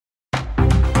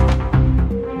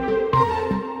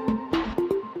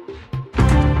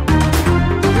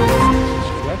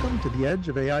the Edge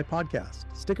of AI podcast.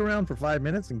 Stick around for 5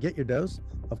 minutes and get your dose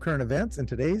of current events in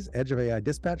today's Edge of AI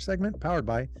dispatch segment powered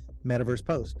by Metaverse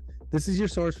Post. This is your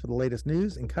source for the latest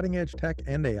news in cutting-edge tech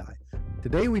and AI.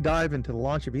 Today we dive into the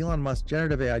launch of Elon Musk's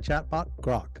generative AI chatbot,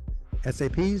 Grok,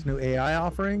 SAP's new AI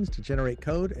offerings to generate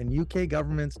code, and UK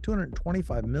government's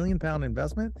 £225 million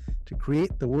investment to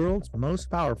create the world's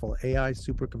most powerful AI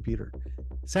supercomputer.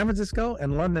 San Francisco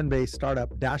and London-based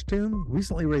startup Dashtoon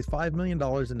recently raised $5 million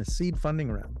in a seed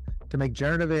funding round to make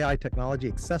generative AI technology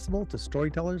accessible to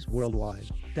storytellers worldwide.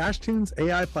 Dashtoon's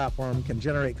AI platform can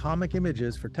generate comic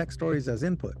images for text stories as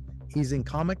input, easing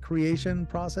comic creation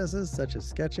processes such as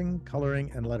sketching, coloring,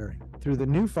 and lettering. Through the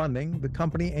new funding, the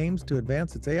company aims to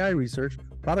advance its AI research,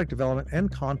 product development,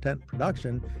 and content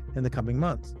production in the coming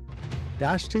months.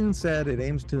 Dashtoon said it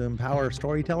aims to empower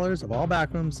storytellers of all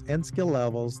backgrounds and skill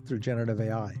levels through generative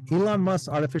AI. Elon Musk's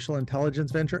artificial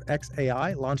intelligence venture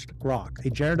xAI launched Grok,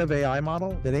 a generative AI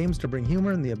model that aims to bring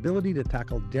humor and the ability to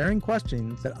tackle daring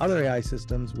questions that other AI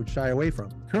systems would shy away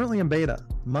from. Currently in beta,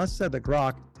 Musk said that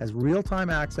Grok has real-time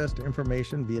access to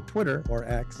information via Twitter, or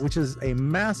X, which is a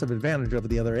massive advantage over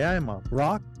the other AI models.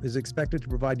 Grok is expected to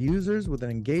provide users with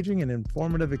an engaging and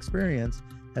informative experience,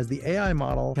 as the AI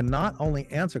model can not only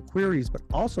answer queries but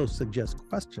also suggest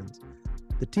questions.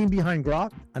 The team behind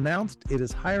Grok announced it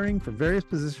is hiring for various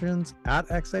positions at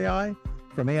xAI,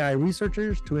 from AI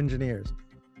researchers to engineers.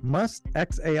 Musk's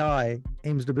xAI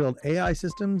aims to build AI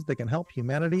systems that can help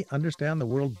humanity understand the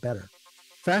world better.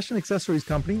 Fashion accessories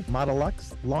company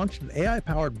Modellux launched an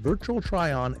AI-powered virtual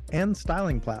try-on and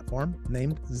styling platform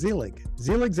named Zelig.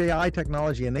 Zelig's AI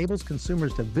technology enables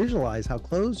consumers to visualize how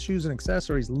clothes, shoes, and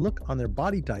accessories look on their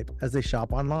body type as they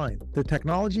shop online. The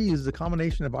technology uses a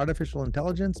combination of artificial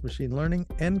intelligence, machine learning,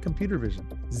 and computer vision.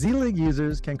 Zelig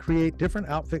users can create different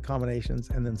outfit combinations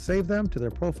and then save them to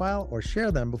their profile or share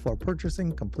them before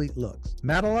purchasing complete looks.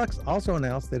 Modellux also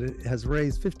announced that it has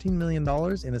raised $15 million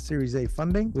in a Series A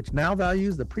funding, which now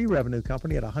values the pre-revenue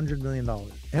company at $100 million.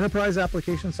 Enterprise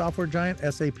application software giant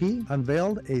SAP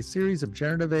unveiled a series of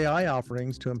generative AI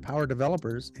offerings to empower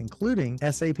developers, including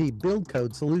SAP Build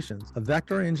Code Solutions, a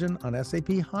vector engine on SAP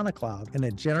HANA Cloud, and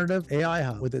a generative AI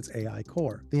hub with its AI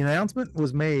core. The announcement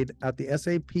was made at the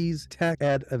SAP's Tech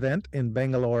Ed event in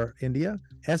Bangalore, India.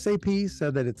 SAP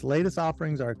said that its latest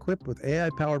offerings are equipped with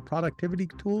AI-powered productivity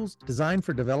tools designed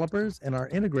for developers and are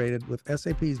integrated with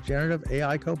SAP's generative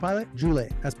AI copilot, Joule.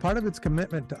 As part of its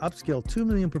commitment to upskill 2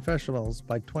 million professionals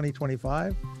by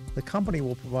 2025, the company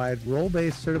will provide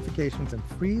role-based certifications and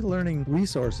free learning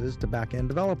resources to back-end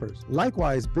developers.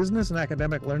 Likewise, business and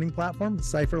academic learning platform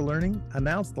CYPHER Learning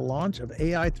announced the launch of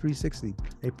AI 360,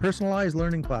 a personalized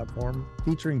learning platform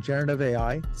featuring generative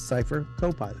AI, CYPHER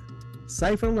Copilot.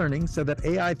 CYPHER Learning said that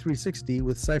AI 360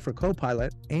 with CYPHER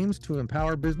Copilot aims to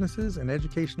empower businesses and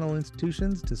educational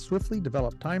institutions to swiftly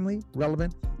develop timely,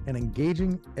 relevant, and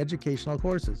engaging educational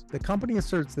courses. The company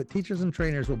asserts that teachers and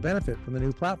trainers will benefit from the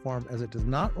new platform as it does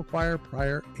not require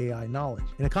prior AI knowledge.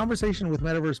 In a conversation with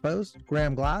Metaverse Post,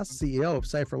 Graham Glass, CEO of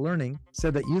CYPHER Learning,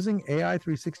 said that using AI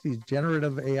 360's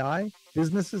generative AI,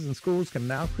 businesses and schools can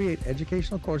now create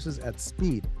educational courses at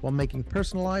speed while making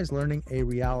personalized learning a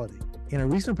reality. In a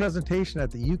recent presentation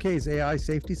at the UK's AI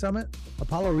Safety Summit,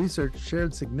 Apollo Research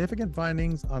shared significant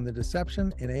findings on the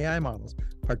deception in AI models,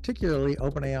 particularly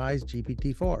OpenAI's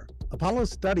GPT-4. Apollo's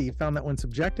study found that when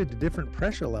subjected to different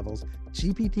pressure levels,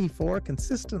 GPT-4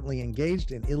 consistently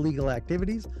engaged in illegal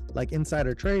activities like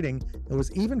insider trading and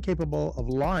was even capable of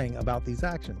lying about these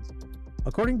actions.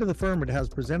 According to the firm, it has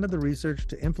presented the research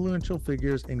to influential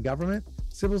figures in government,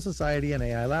 civil society, and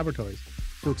AI laboratories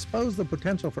to expose the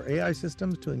potential for AI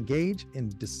systems to engage in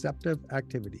deceptive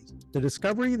activities. The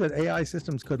discovery that AI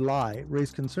systems could lie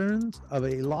raised concerns of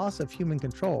a loss of human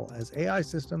control as AI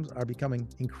systems are becoming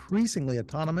increasingly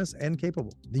autonomous and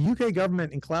capable. The UK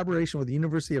government, in collaboration with the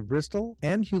University of Bristol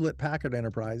and Hewlett-Packard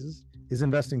Enterprises, is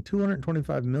investing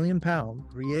 £225 million to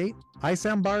create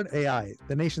Isambard-AI,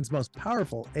 the nation's most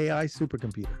powerful AI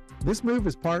supercomputer. This move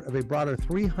is part of a broader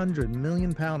 £300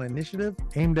 million initiative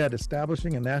aimed at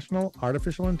establishing a national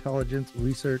artificial intelligence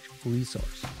research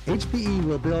resource. HPE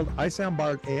will build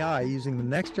Isambard-AI using the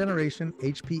next generation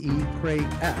HPE Cray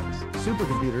X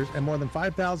supercomputers and more than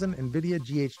 5,000 NVIDIA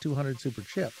GH200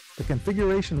 superchips. The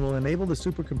configuration will enable the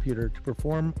supercomputer to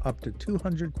perform up to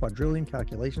 200 quadrillion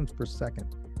calculations per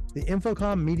second. The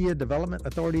Infocom Media Development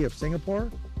Authority of Singapore,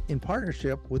 in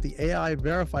partnership with the AI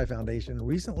Verify Foundation,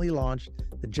 recently launched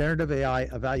the Generative AI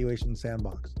Evaluation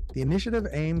Sandbox. The initiative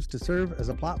aims to serve as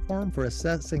a platform for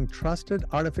assessing trusted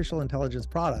artificial intelligence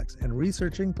products and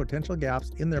researching potential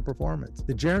gaps in their performance.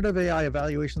 The Generative AI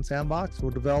Evaluation Sandbox will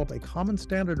develop a common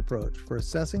standard approach for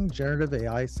assessing generative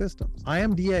AI systems.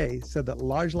 IMDA said that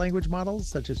large language models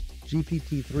such as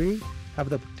GPT-3 have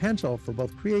the potential for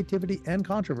both creativity and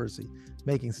controversy,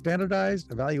 making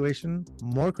standardized evaluation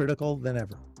more critical than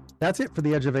ever. That's it for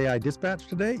the Edge of AI Dispatch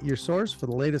today, your source for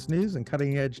the latest news in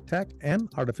cutting-edge tech and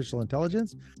artificial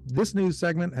intelligence. This news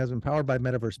segment has been powered by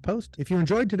Metaverse Post. If you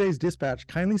enjoyed today's dispatch,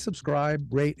 kindly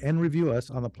subscribe, rate, and review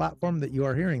us on the platform that you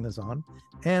are hearing this on.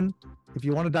 And if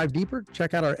you want to dive deeper,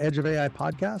 check out our Edge of AI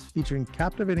podcast featuring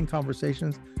captivating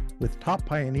conversations with top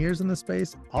pioneers in the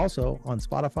space, also on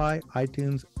Spotify,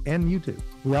 iTunes, and YouTube.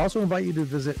 We also invite you to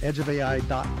visit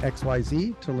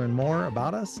edgeofai.xyz to learn more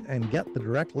about us and get the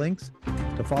direct links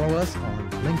to follow us on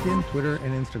LinkedIn, Twitter,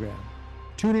 and Instagram.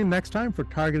 Tune in next time for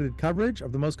targeted coverage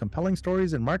of the most compelling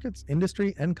stories in markets,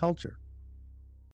 industry, and culture.